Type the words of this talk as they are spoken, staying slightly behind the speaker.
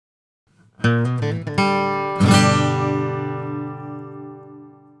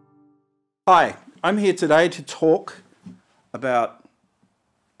Hi, I'm here today to talk about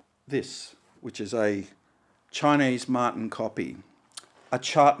this, which is a Chinese Martin copy, a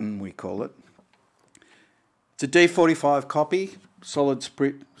Chartin we call it. It's a D45 copy, solid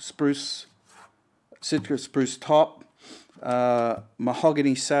spruce, citrus spruce top,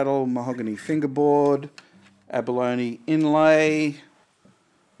 mahogany saddle, mahogany fingerboard, abalone inlay,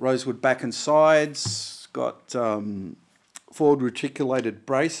 rosewood back and sides, got forward reticulated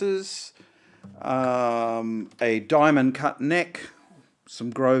braces, a diamond cut neck, some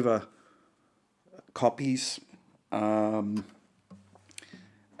Grover copies, a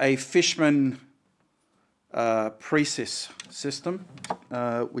Fishman Presonus system,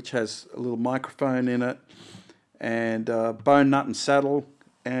 which has a little microphone in it, and bone nut and saddle,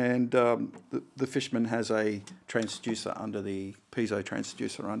 and the Fishman has a transducer under the piezo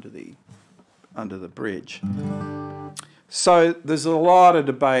transducer under the bridge. So there's a lot of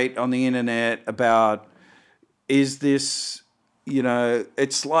debate on the internet about, is this, you know,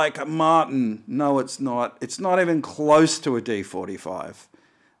 it's like a Martin. No, it's not. It's not even close to a D45.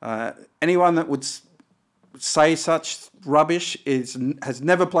 Anyone that would say such rubbish has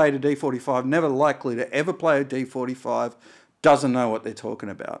never played a D45, never likely to ever play a D45, doesn't know what they're talking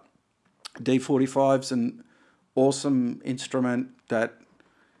about. D45's an awesome instrument that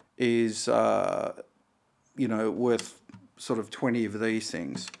is, you know, worth sort of 20 of these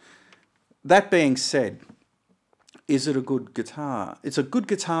things. That being said, is it a good guitar? It's a good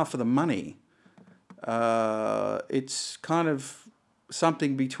guitar for the money. It's kind of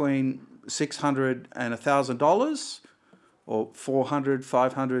something between $600 and $1,000, or $400,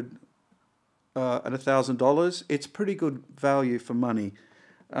 $500 and $1,000. It's pretty good value for money.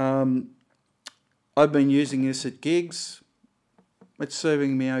 I've been using this at gigs. It's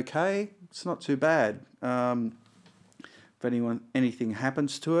serving me okay. It's not too bad. If anything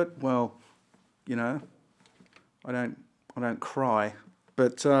happens to it, well, you know, I don't cry.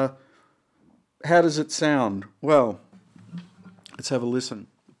 But how does it sound? Well, let's have a listen.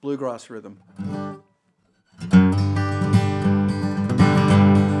 Bluegrass rhythm.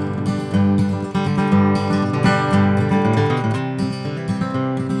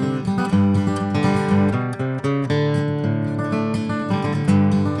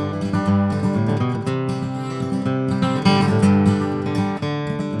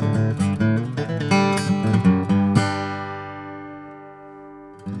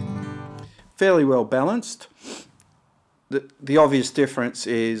 Fairly well balanced. The obvious difference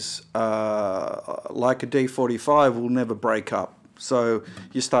is, like a D45 will never break up. So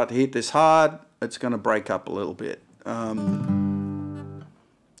you start to hit this hard, it's going to break up a little bit. That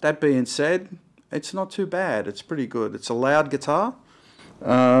being said, it's not too bad. It's pretty good. It's a loud guitar.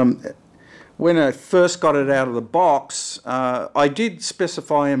 When I first got it out of the box, I did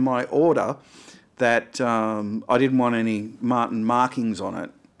specify in my order that I didn't want any Martin markings on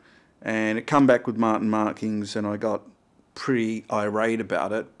it. And it come back with Martin markings, and I got pretty irate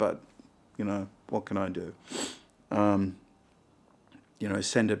about it, but, you know, what can I do? You know,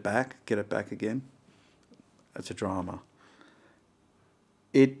 send it back, get it back again. That's a drama.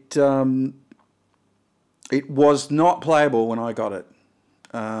 It was not playable when I got it.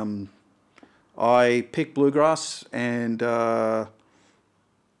 I picked bluegrass, and the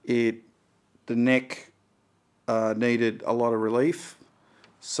neck needed a lot of relief.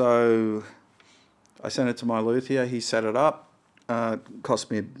 So I sent it to my luthier. He set it up. Cost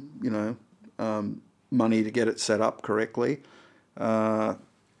me, you know, money to get it set up correctly. Bit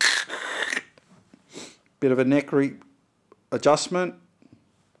of a neck adjustment.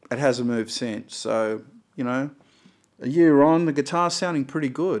 It hasn't moved since. So, you know, a year on, the guitar's sounding pretty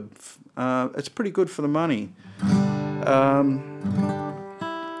good. It's pretty good for the money.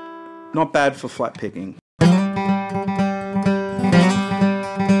 Not bad for flat picking.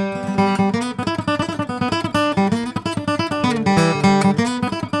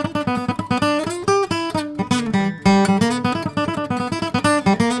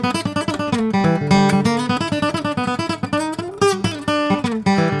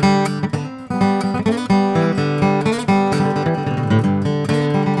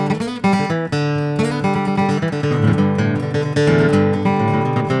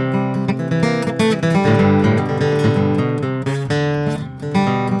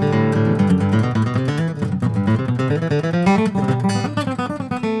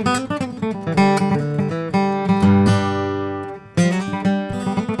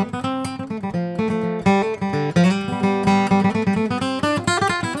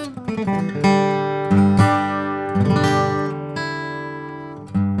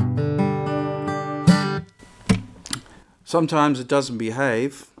 Sometimes it doesn't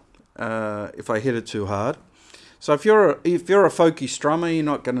behave. if I hit it too hard. So if you're a folky strummer, you're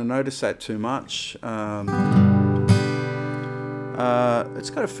not going to notice that too much. It's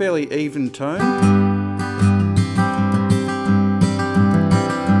got a fairly even tone.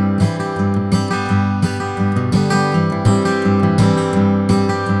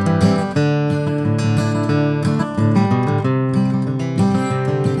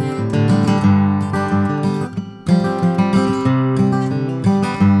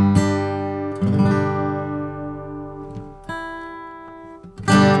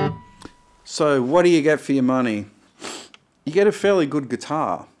 So what do you get for your money? You get a fairly good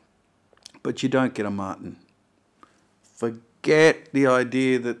guitar, but you don't get a Martin. Forget the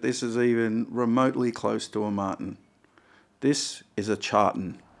idea that this is even remotely close to a Martin. This is a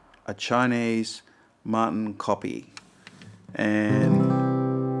Chartin, a Chinese Martin copy. And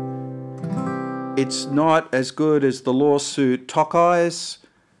it's not as good as the lawsuit Tokai's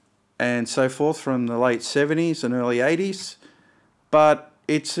and so forth from the late 70s and early 80s, but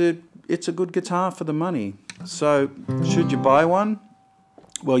it's a good guitar for the money. So should you buy one?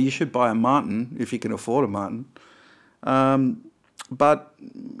 Well, you should buy a Martin if you can afford a Martin. But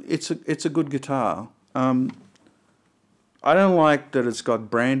it's a good guitar. I don't like that it's got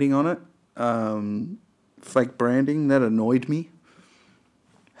branding on it, fake branding. That annoyed me.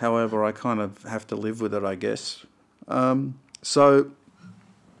 However, I kind of have to live with it, I guess. So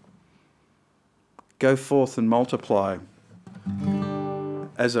go forth and multiply,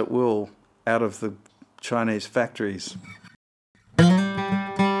 as it will, out of the Chinese factories.